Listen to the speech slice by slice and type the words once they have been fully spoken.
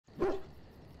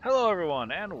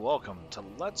everyone, and welcome to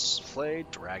Let's Play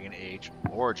Dragon Age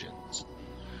Origins.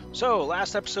 So,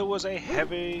 last episode was a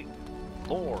heavy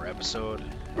lore episode,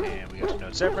 and we got to know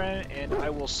Zevran, and I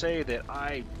will say that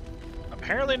I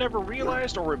apparently never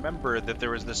realized or remembered that there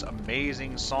was this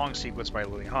amazing song sequence by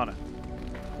Liliana.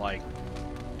 Like,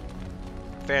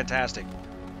 fantastic.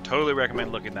 Totally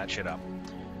recommend looking that shit up.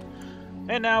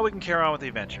 And now we can carry on with the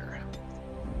adventure.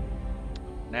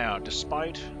 Now,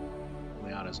 despite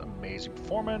Liliana's amazing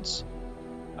performance,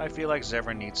 I feel like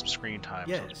Zevran needs some screen time,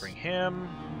 so let's bring him.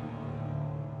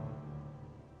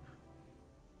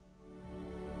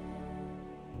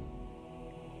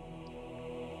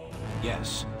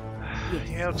 Yes.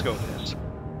 Yeah, let's go with this.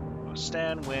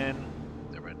 Stan, Win,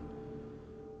 Zevran.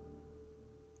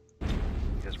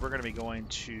 Because we're going to be going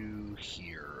to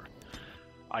here.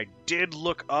 I did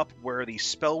look up where the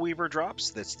Spellweaver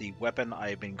drops. That's the weapon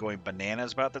I've been going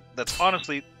bananas about. That's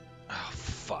honestly... Oh,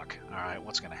 fuck. Alright,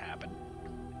 what's going to happen?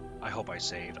 I hope I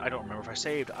saved. I don't remember if I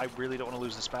saved. I really don't want to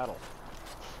lose this battle.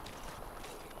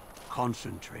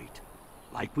 Concentrate,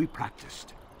 like we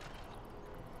practiced.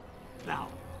 Now,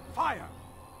 fire!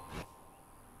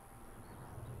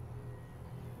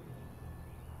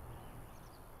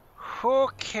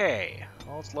 Okay.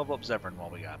 Well, let's level up Zevran while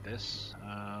we got this.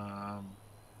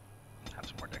 Have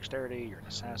some more dexterity. You're an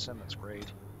assassin. That's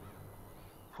great.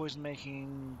 Poison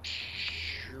making.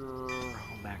 Sure.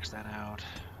 I'll max that out.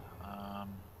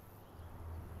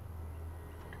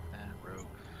 Rogue.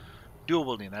 Dual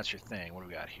wielding. That's your thing. What do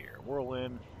we got here?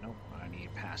 Whirlwind. Nope. I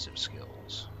need passive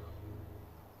skills.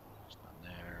 It's not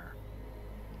there.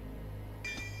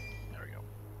 There we go.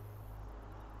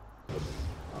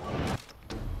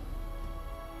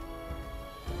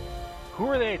 Who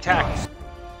are they attacking?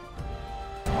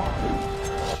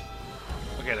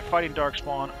 Okay, they're fighting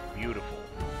Darkspawn. Beautiful.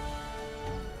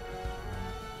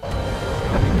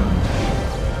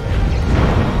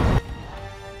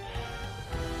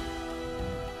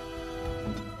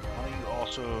 Why don't you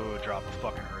also drop a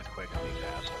fucking earthquake on these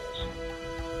assholes?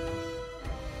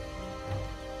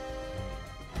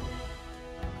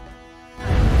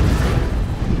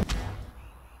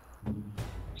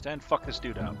 Stan, fuck this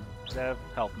dude up. Zev,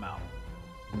 help him out.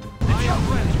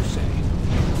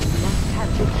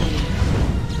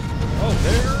 Oh,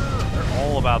 they're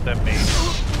all about them mages. If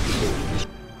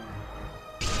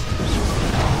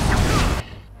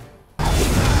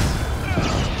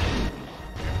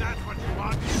that's what you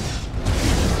want.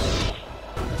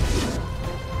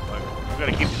 But we've got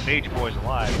to keep the mage boys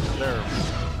alive because they're...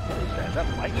 Is that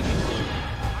lightning?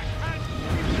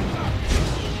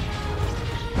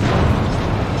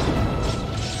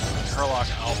 Herlock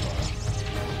Alpha.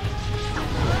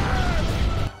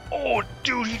 Oh,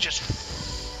 dude, he just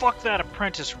fucked that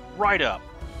apprentice right up.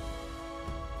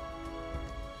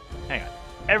 Hang on.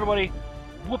 Everybody,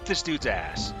 whoop this dude's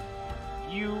ass.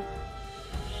 You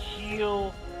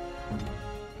heal.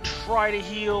 Try to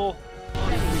heal.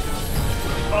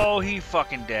 Oh, he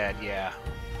fucking dead, yeah.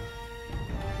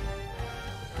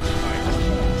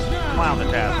 Right. Clown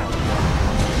this asshole.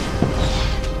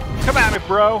 Come at me,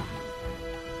 bro.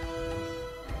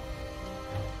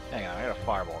 Hang on, I got a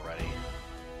fireball ready.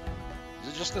 Is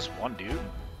it just this one dude?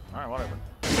 Alright, whatever.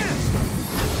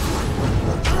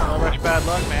 Oh, much bad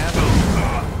luck, man.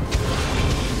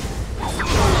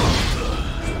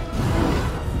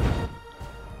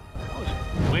 How is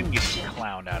Wind getting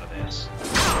clowned out of this?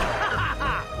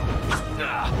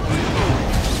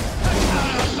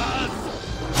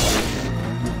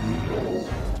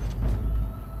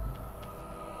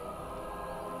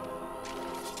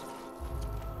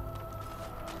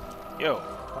 Yo,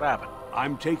 what happened?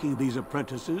 I'm taking these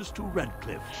apprentices to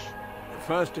Redcliffe. The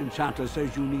first enchanter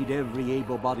says you need every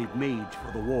able-bodied mage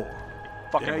for the war.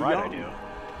 Fucking They're right, young, I do.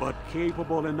 but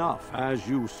capable enough, as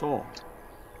you saw.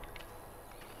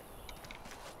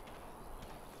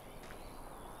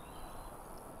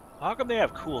 How come they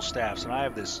have cool staffs and I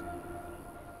have this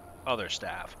other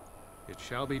staff? It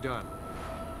shall be done.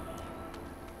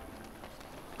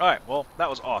 Alright, well, that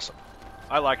was awesome.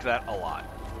 I liked that a lot.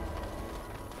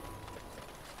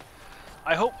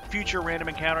 I hope future random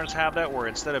encounters have that, where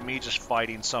instead of me just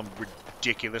fighting some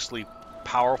ridiculously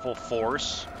powerful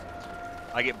force,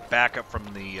 I get backup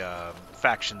from the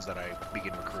factions that I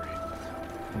begin recruiting.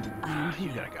 You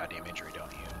got a goddamn injury,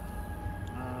 don't you?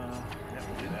 Yeah,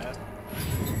 we'll do that.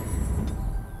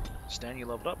 Stan, you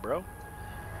leveled up, bro.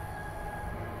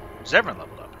 Zevran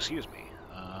leveled up, excuse me.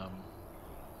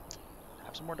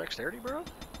 Have some more dexterity, bro?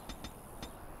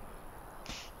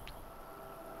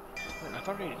 Wait, I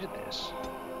thought I already did this.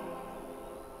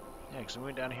 Yeah, because we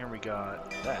went down here and we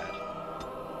got that.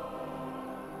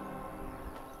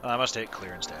 I must hit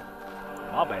clear instead.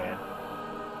 My bad.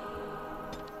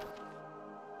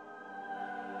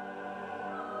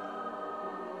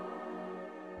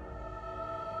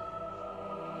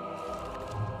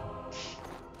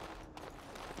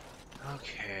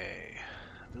 Okay.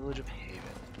 Village of Haven.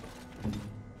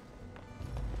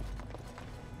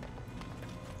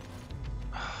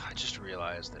 I just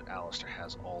realized that Alistair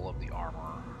has all of the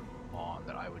armor on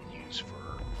that I would use for...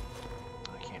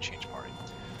 I can't change party.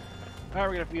 Alright, we're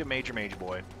gonna have to be a major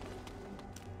boy.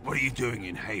 What are you doing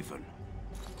in Haven?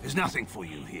 There's nothing for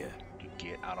you here.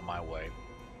 Get out of my way.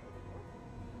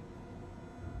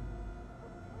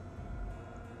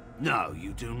 No,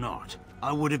 you do not.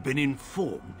 I would have been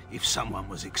informed if someone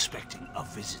was expecting a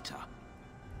visitor.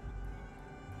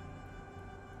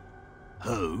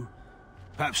 Who?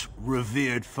 Perhaps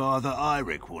revered Father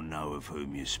Eirik will know of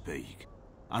whom you speak.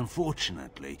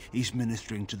 Unfortunately, he's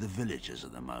ministering to the villagers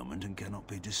at the moment and cannot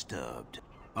be disturbed.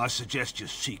 I suggest you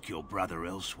seek your brother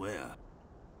elsewhere.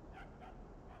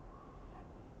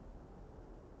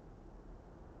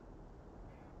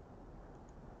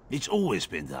 It's always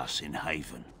been thus in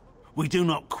Haven. We do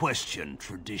not question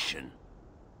tradition.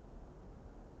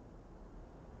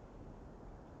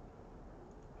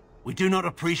 We do not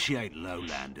appreciate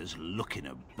lowlanders looking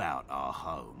about our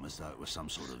home as though it was some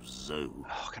sort of zoo.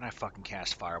 Oh, can I fucking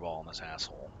cast Fireball on this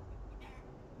asshole?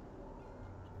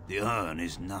 The urn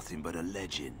is nothing but a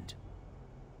legend.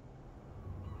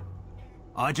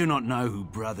 I do not know who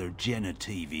Brother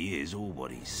Genetivi is or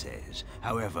what he says.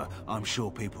 However, I'm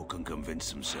sure people can convince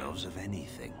themselves of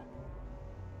anything.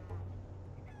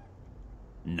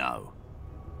 No.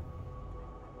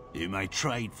 You may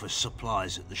trade for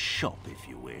supplies at the shop if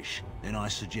you wish. Then I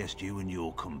suggest you and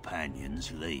your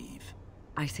companions leave.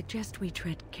 I suggest we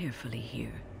tread carefully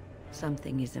here.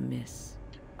 Something is amiss.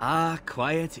 Ah,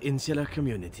 quiet, insular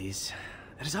communities.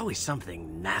 There's always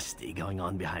something nasty going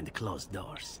on behind closed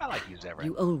doors. I like you, Zevran.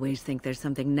 You always think there's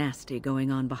something nasty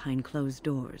going on behind closed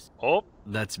doors. Oh!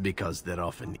 That's because there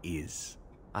often is.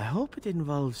 I hope it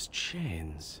involves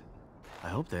chains. I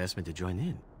hope they ask me to join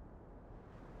in.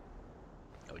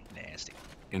 Oh, you nasty.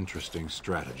 Interesting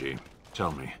strategy.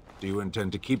 Tell me, do you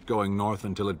intend to keep going north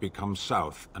until it becomes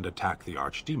south and attack the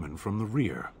Archdemon from the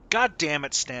rear? God damn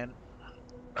it, Stan.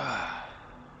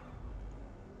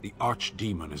 The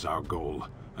Archdemon is our goal,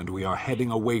 and we are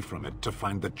heading away from it to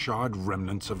find the charred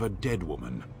remnants of a dead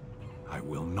woman. I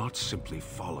will not simply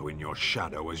follow in your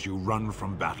shadow as you run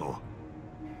from battle.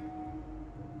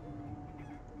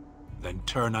 Then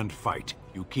turn and fight.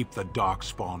 You keep the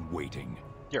Darkspawn waiting.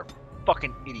 You're a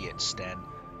fucking idiot, Stan.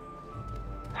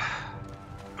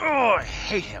 Oh, I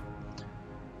hate him.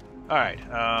 Alright,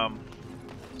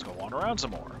 let's go wander around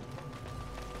some more.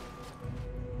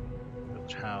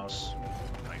 Village house.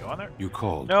 Can I go on there? You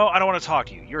called. No, I don't want to talk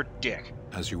to you. You're a dick.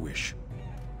 As you wish.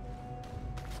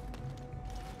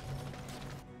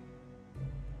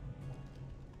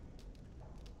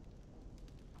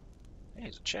 Hey,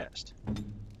 there's a chest.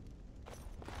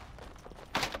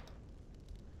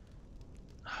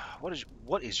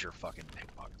 What is your fucking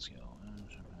pickpocket skill?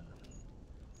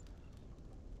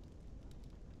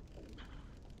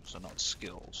 So not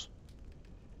skills.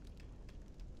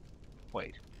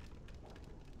 Wait.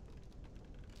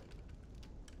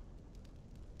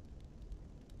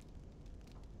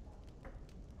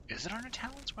 Is it on your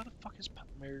talents? Why the fuck is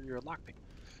your lockpick?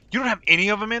 You don't have any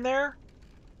of them in there?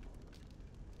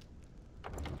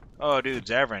 Oh, dude,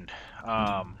 Zevran.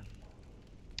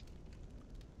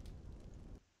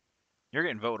 You're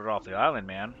getting voted off the island,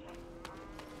 man.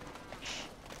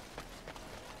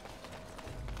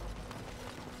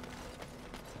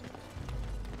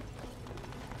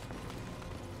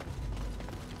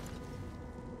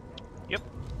 Yep.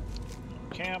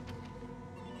 Camp.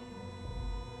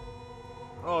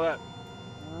 Oh, that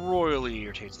royally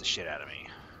irritates the shit out of me.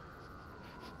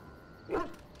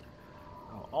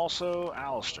 Oh, also,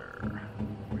 Alistair.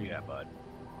 Where you at, bud?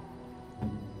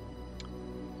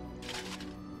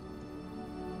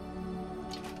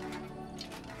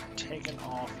 Taking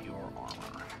off your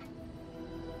armor.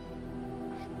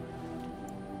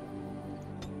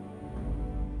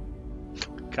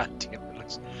 God damn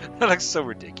it, that looks so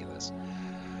ridiculous.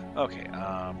 Okay,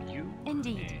 you.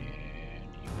 Indeed. And you.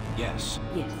 Yes.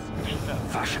 Yes. No.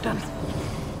 Fashion.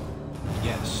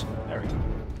 Yes. There we go.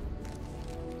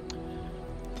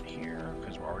 Here,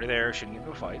 because we're already there, shouldn't get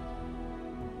into a fight.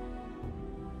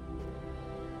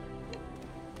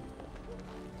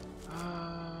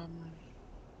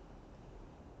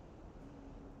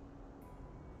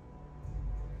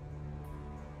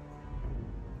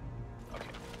 Okay.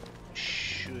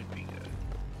 Should be good.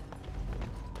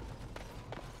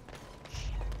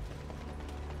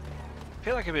 I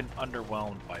feel like I've been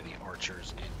underwhelmed by the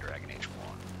archers in Dragon Age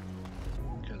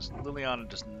 1. Because Liliana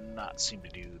does not seem to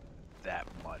do that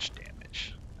much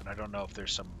damage. And I don't know if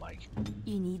there's some, like,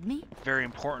 You need me? very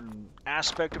important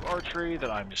aspect of archery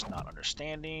that I'm just not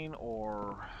understanding,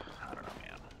 or I don't know,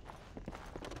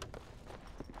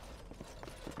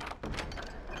 man.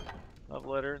 Love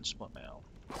letter and split mail.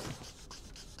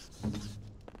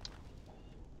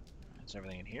 That's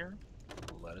everything in here.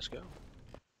 Let us go.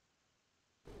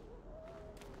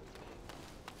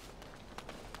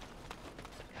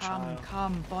 Come,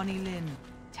 come, Bonnie Lynn.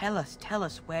 Tell us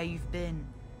where you've been.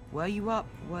 Were you up?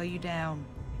 Were you down?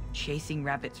 Chasing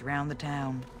rabbits around the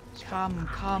town. Come,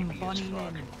 come, Bonnie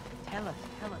Lynn. Tell us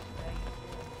where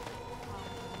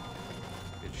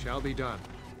you... It shall be done.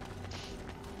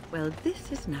 Well,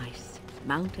 this is nice.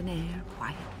 Mountain air,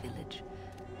 quiet village.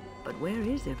 But where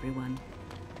is everyone?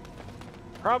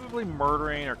 Probably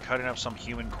murdering or cutting up some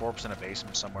human corpse in a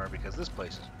basement somewhere because this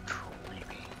place is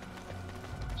creepy.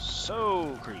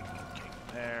 So creepy. Okay,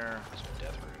 there. There's a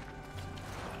death root.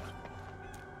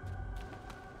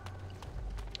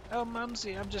 Oh,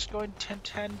 Mumsy, I'm just going to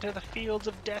tend to the fields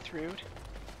of Deathroot.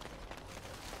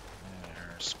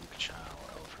 There's Spook Child,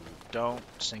 Elfroot. Don't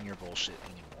sing your bullshit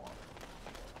anymore.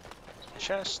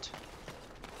 Chest.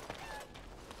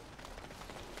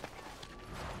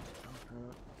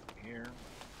 Here.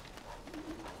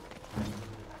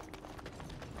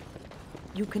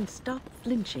 You can stop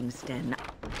flinching, Sten.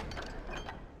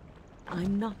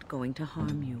 I'm not going to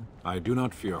harm you. I do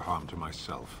not fear harm to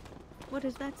myself. What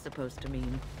is that supposed to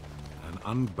mean? An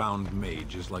unbound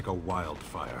mage is like a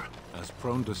wildfire, as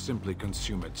prone to simply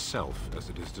consume itself as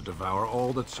it is to devour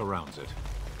all that surrounds it.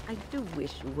 I do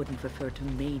wish you wouldn't refer to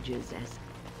mages as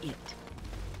it.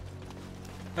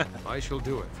 I shall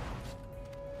do it.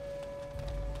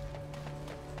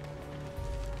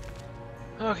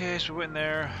 Okay, so we went in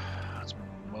there. Let's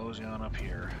mosey on up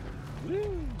here.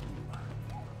 Woo!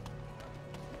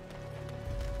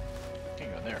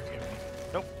 Can't go in there, can we?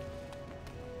 Nope.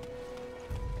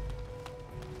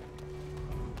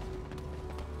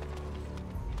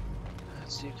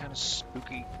 Let's see what kind of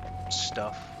spooky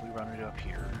stuff we run into up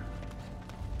here.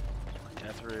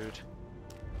 Deathroot.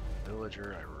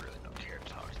 Villager, I really don't care to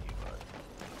talk to you, but...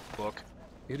 Book.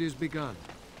 It is begun.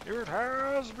 It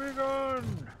has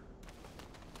begun!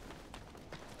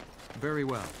 Very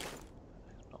well.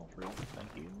 Alfred, thank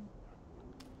you.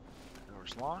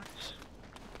 Door's locked.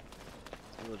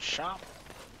 Village shop.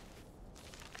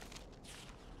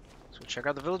 Let's go check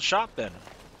out the village shop then.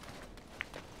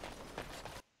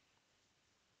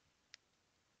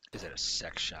 Is it a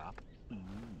sex shop?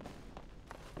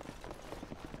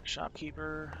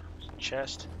 Shopkeeper.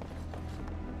 Chest.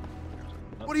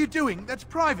 What are you doing? That's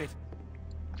private.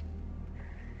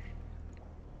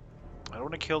 I don't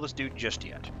want to kill this dude just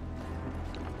yet.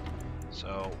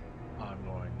 So, I'm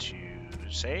going to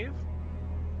save.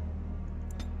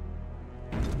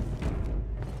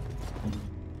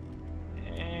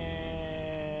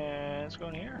 And let's go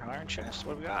in here. Iron chest.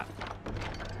 What do we got?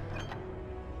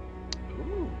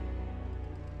 Ooh.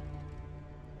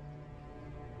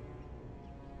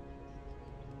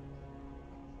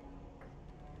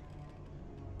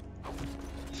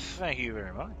 Thank you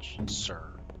very much, sir.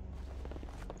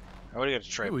 What do you got to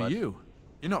trade, Who are bud? you?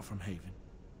 You're not from Haven.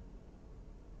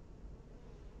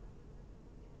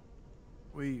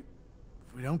 We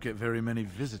don't get very many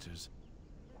visitors.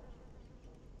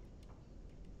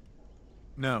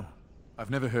 No, I've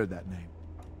never heard that name.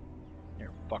 You're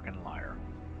a fucking liar.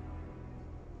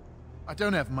 I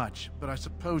don't have much, but I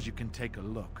suppose you can take a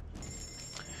look.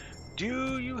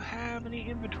 Do you have any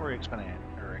inventory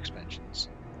expansions?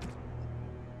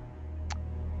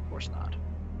 Of course not.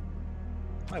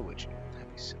 Why would you?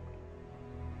 That'd be silly.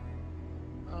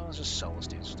 Let's just sell this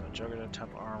dude. Stone Juggernaut,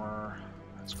 Temple Armor.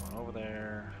 That's going over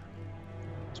there.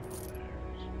 That's going over there.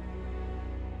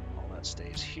 All that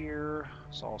stays here.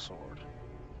 Saw Sword.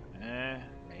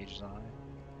 Mage's Eye.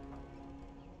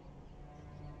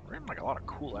 We're in like a lot of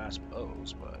cool ass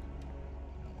bows, but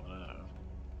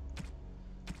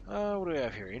what do we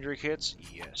have here? Injury kits?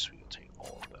 Yes, we will take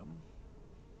all of them.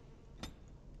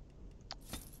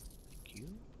 Thank you.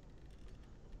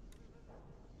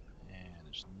 And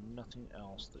there's nothing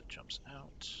else that jumps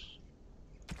out.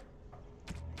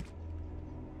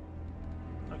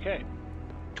 Okay,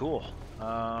 cool.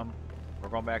 We're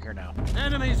going back here now.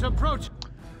 Enemies approach!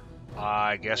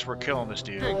 I guess we're killing this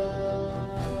dude. Hey. You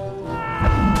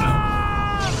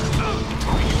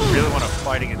really want to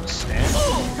fight against Stan?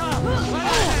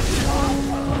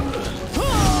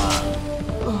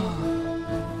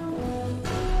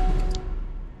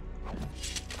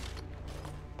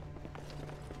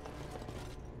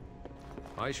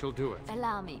 I shall do it.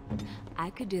 Allow me.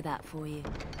 I could do that for you.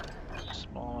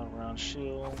 Small round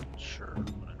shield. Sure,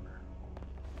 whatever.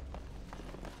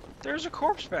 There's a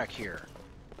corpse back here.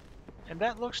 And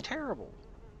that looks terrible.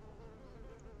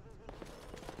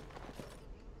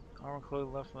 Armor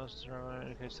clothing left most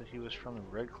indicates that he was from the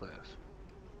Red Cliff.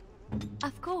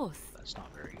 Of course. That's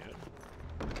not very good.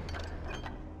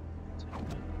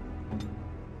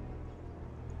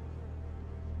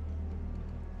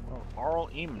 Well, Arl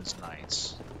Eamon's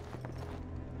Knights.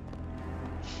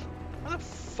 Why the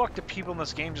fuck do people in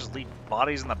this game just leave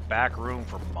bodies in the back room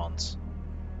for months?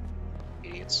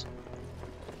 Idiots.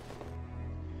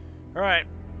 Alright.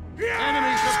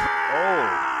 Enemies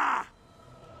Oh.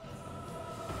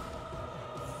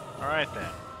 Alright then.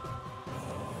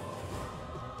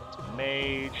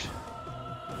 Mage.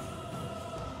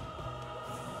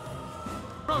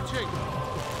 approaching.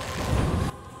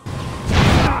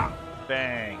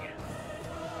 Bang.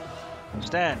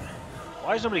 Stan,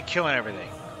 why is nobody killing everything?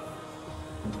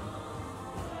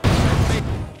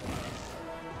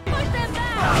 Push them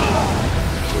back!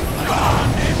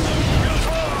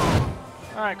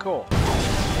 Alright, cool.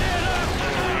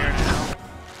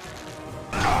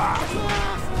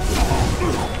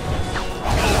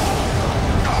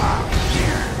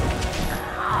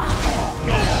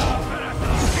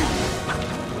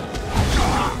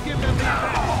 Here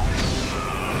now.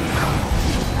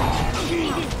 It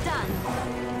is done.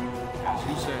 As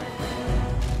you say.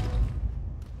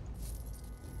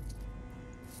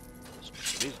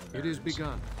 It is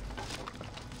begun.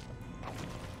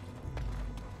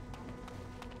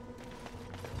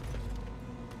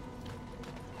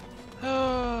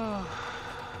 Oh,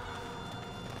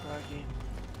 Rocky.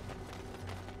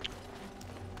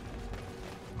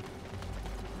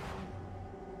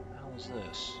 How is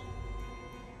this?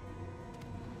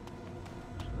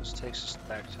 So this takes us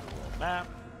back to the world map,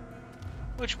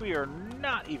 which we are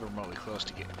not even remotely close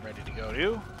to getting ready to go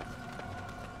to.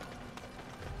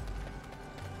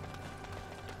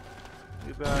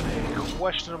 We've got a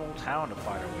questionable town to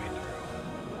fight our way through.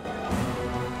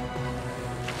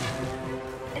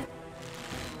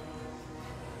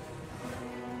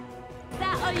 Is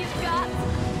that all you've got?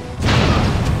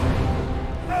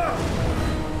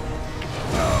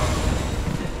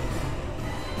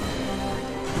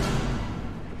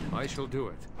 I shall do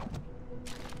it.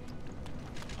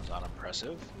 Was that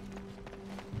impressive?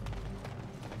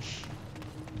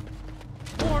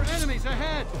 More enemies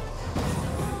ahead!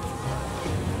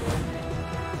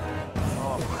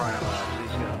 Oh, I'm crying out loud.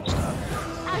 Please get unstuck.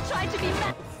 I'll try to be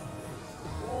merciful.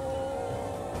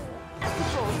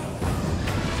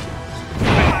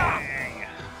 Bang!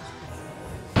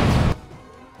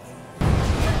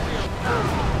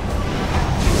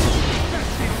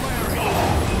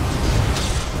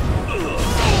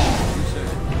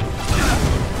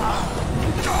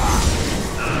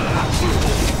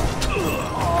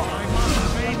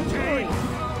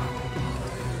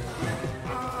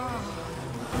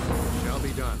 Shall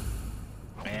be done.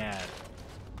 Man,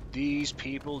 these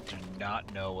people do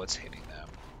not know what's hitting them.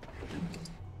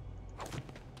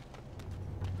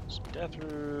 Some death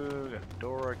root, got a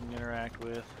door I can interact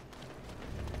with.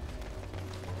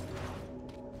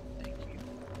 Thank you.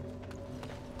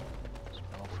 Some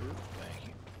elf fruit, thank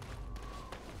you.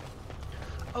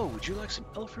 Oh, would you like some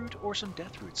elf fruit or some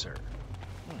death root, sir?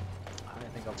 I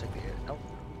think I'll take the elf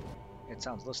fruit. It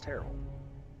sounds less terrible.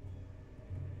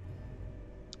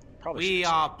 Probably We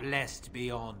should are blessed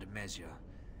beyond measure.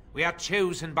 We are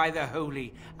chosen by the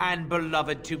holy and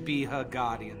beloved to be her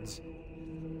guardians.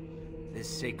 This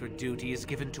sacred duty is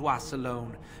given to us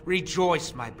alone.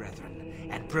 Rejoice, my brethren,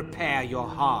 and prepare your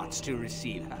hearts to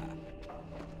receive her.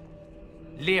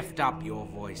 Lift up your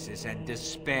voices and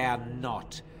despair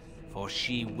not, for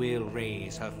she will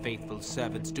raise her faithful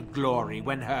servants to glory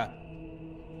when her...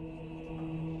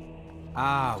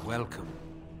 Ah, welcome.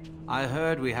 I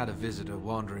heard we had a visitor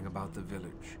wandering about the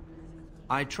village.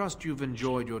 I trust you've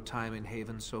enjoyed your time in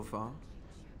Haven so far?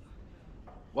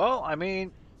 Well, I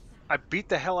mean, I beat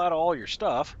the hell out of all your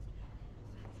stuff.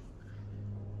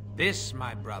 This,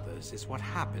 my brothers, is what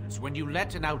happens when you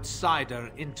let an outsider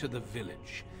into the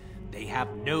village. They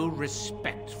have no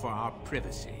respect for our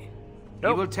privacy.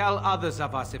 Nope. He will tell others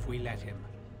of us if we let him.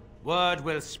 Word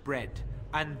will spread,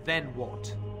 and then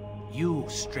what? You,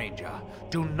 stranger,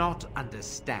 do not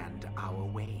understand our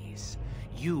ways.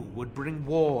 You would bring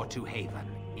war to Haven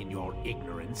in your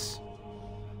ignorance.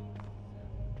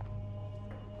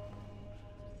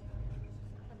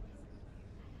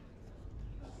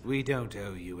 We don't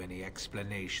owe you any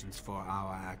explanations for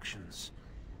our actions.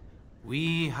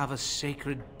 We have a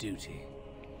sacred duty.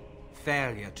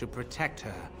 Failure to protect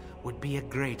her would be a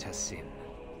greater sin.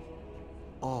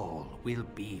 all will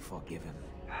be forgiven.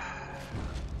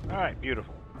 Alright,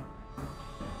 beautiful.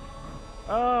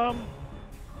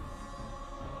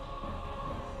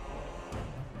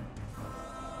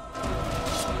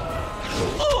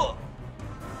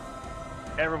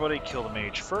 Everybody kill the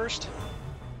mage first.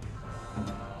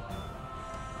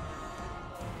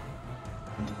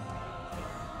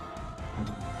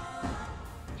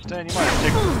 Stan, you might have to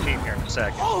take over the team here in a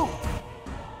second.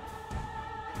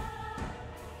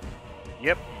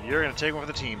 Yep, you're gonna take one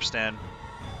for the team, Stan.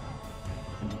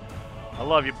 I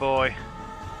love you, boy,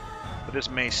 but this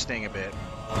may sting a bit.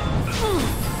 Alright,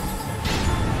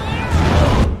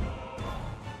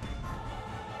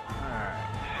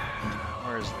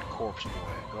 where's the corpse boy?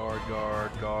 Guard,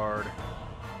 guard, guard.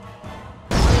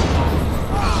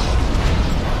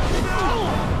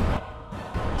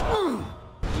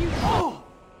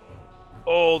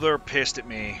 Oh, they're pissed at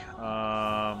me.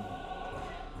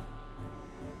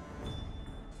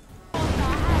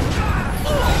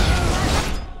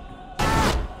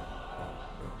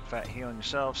 Fat healing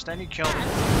yourself. Stan, you kill me.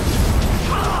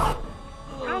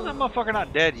 How's that motherfucker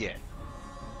not dead yet?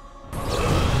 Good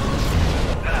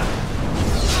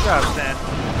job, Stan.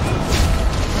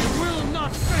 I will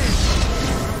not fail.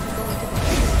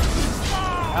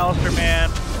 Alistair, man.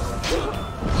 I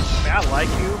mean, I like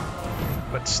you,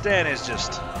 but Stan is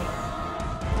just...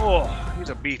 Oh, he's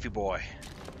a beefy boy.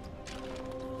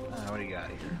 What do you got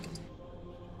here?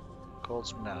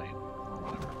 Cold medallion. Oh,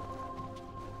 whatever.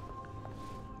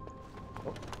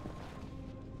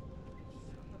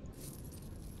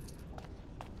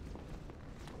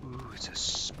 Ooh, it's a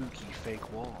spooky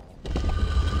fake wall.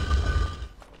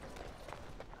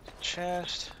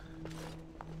 Chest.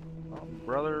 Oh,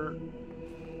 brother.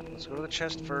 Let's go to the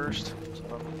chest first. So I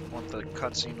don't want the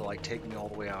cutscene to like take me all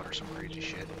the way out or some crazy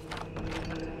shit.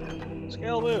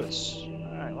 Scale boots.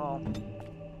 Alright, well.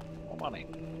 More money.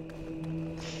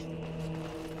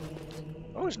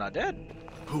 Oh, he's not dead.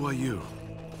 Who are you?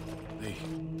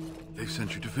 They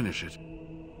sent you to finish it.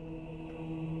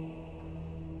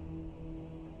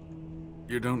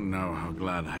 You don't know how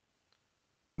glad I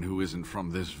am who isn't from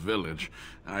this village.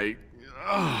 The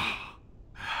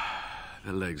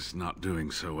leg's not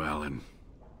doing so well, and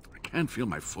I can't feel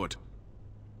my foot.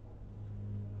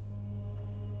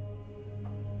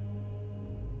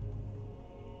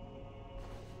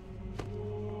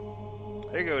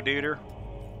 There you go, duder.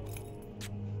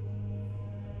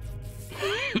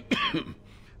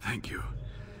 Thank you.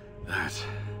 That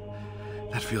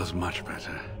feels much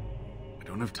better. I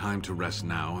don't have time to rest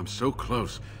now. I'm so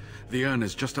close. The urn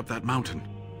is just up that mountain.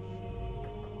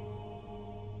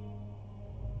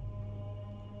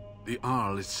 The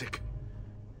Arl is sick.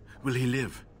 Will he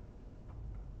live?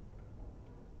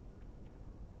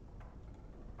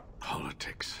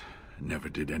 Politics never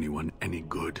did anyone any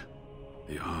good.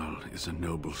 The Arl is a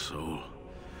noble soul,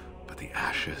 but the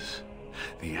ashes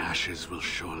will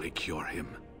surely cure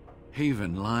him.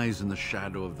 Haven lies in the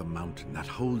shadow of the mountain that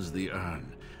holds the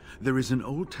urn. There is an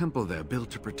old temple there built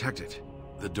to protect it.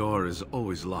 The door is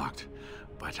always locked,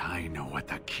 but I know what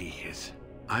the key is.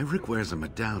 Iric wears a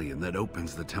medallion that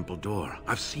opens the temple door.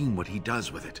 I've seen what he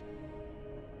does with it.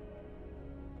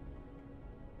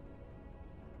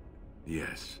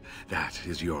 Yes, that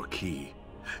is your key.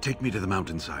 Take me to the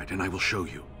mountainside and I will show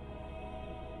you.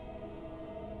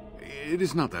 It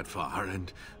is not that far,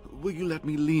 and will you let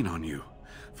me lean on you?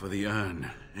 For the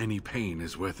urn, any pain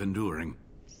is worth enduring.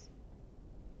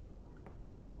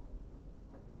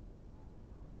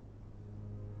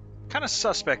 Kind of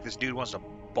suspect this dude wants to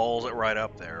balls it right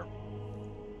up there.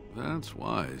 That's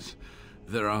wise.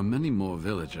 There are many more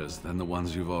villagers than the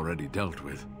ones you've already dealt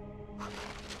with.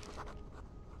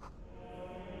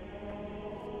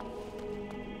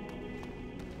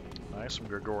 Nice, some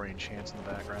Gregorian chants in the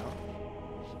background.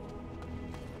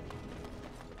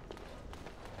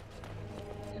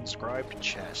 Inscribed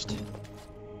chest.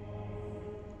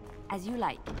 As you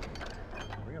like.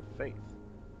 Ring of faith.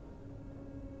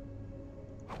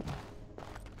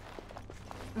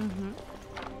 Mm-hmm.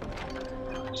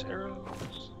 Nice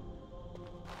arrows.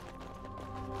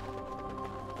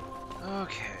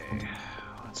 Okay,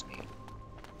 that's neat.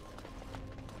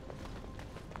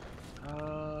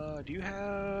 Do you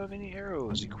have any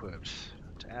arrows equipped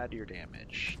to add to your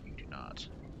damage? You do not.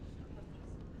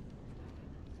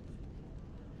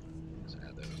 Let's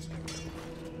add those.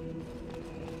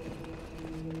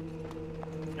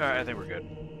 Alright, I think we're good.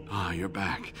 Ah, you're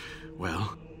back.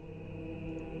 Well,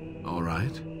 all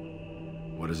right.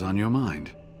 What is on your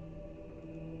mind?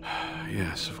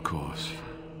 Yes, of course.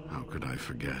 How could I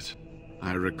forget?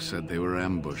 Eirik said they were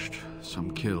ambushed,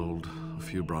 some killed, a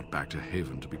few brought back to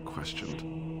Haven to be questioned.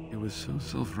 He was so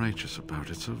self-righteous about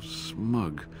it, so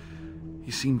smug.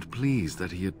 He seemed pleased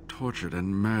that he had tortured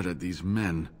and murdered these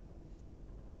men.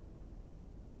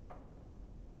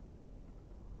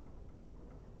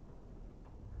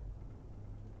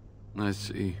 I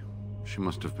see. She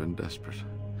must have been desperate.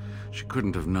 She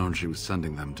couldn't have known she was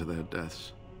sending them to their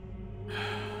deaths.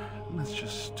 Let's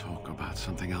just talk about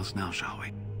something else now, shall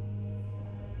we?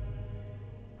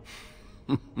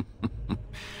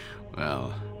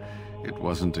 Well, it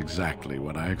wasn't exactly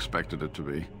what I expected it to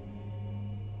be.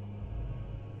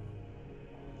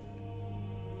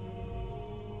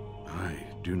 I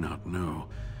do not know.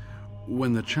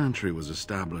 When the Chantry was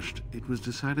established, it was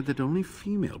decided that only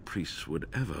female priests would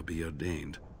ever be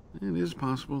ordained. It is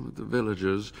possible that the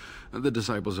villagers, the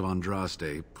disciples of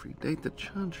Andraste, predate the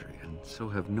Chantry and so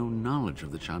have no knowledge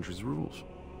of the Chantry's rules.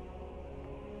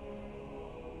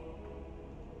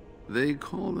 They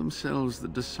call themselves the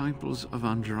disciples of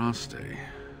Andraste.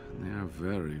 They are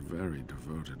very, very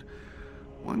devoted.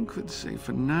 One could say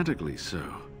fanatically so.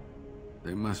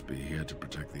 They must be here to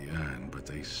protect the urn, but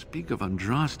they speak of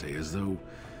Andraste as though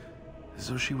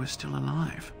she were still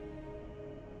alive.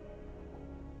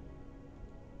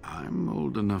 I'm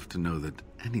old enough to know that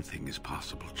anything is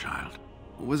possible, child.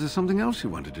 Was there something else you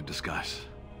wanted to discuss?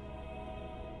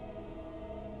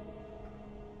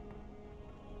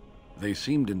 They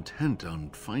seemed intent on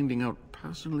finding out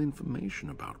personal information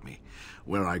about me,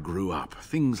 where I grew up,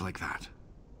 things like that.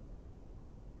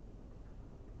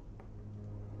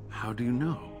 How do you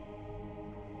know?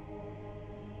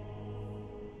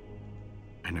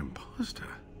 An imposter?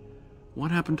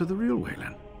 What happened to the real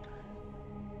Waylon?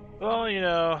 Well, you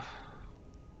know...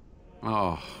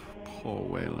 Oh, poor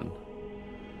Waylon.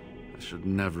 I should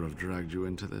never have dragged you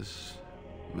into this.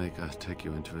 Make us take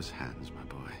you into his hands, my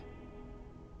boy.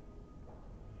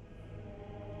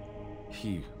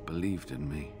 He believed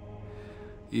in me,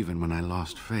 even when I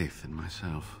lost faith in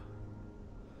myself.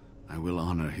 I will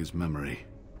honor his memory.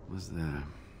 Was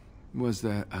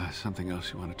there something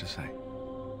else you wanted to say?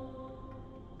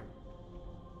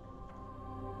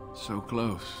 So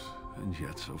close, and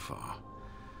yet so far.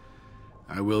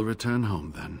 I will return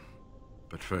home then.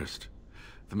 But first,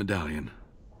 the medallion.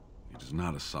 It is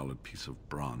not a solid piece of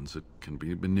bronze. It can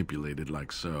be manipulated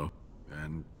like so.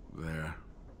 And there,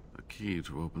 a key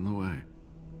to open the way.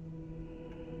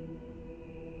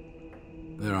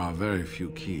 There are very few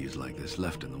keys like this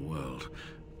left in the world,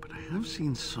 but I have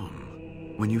seen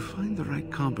some. When you find the right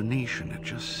combination, it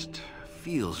just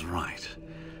feels right.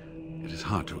 It is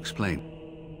hard to explain.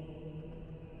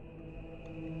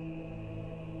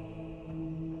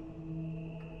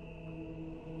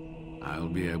 I'll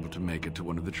be able to make it to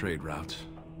one of the trade routes.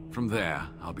 From there,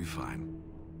 I'll be fine.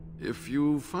 If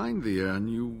you find the urn,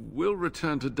 you will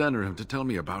return to Denerim to tell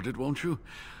me about it, won't you?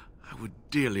 I would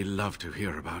dearly love to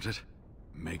hear about it.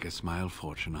 Make a smile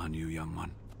fortune on you, young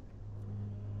one.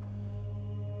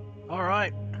 All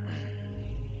right.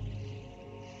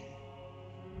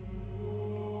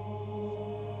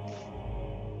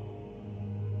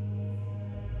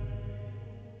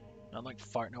 Not like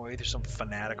farting away through some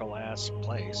fanatical ass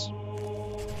place.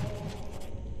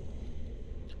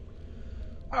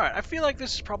 Alright, I feel like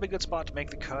this is probably a good spot to make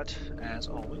the cut. As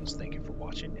always, thank you for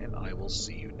watching, and I will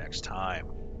see you next time.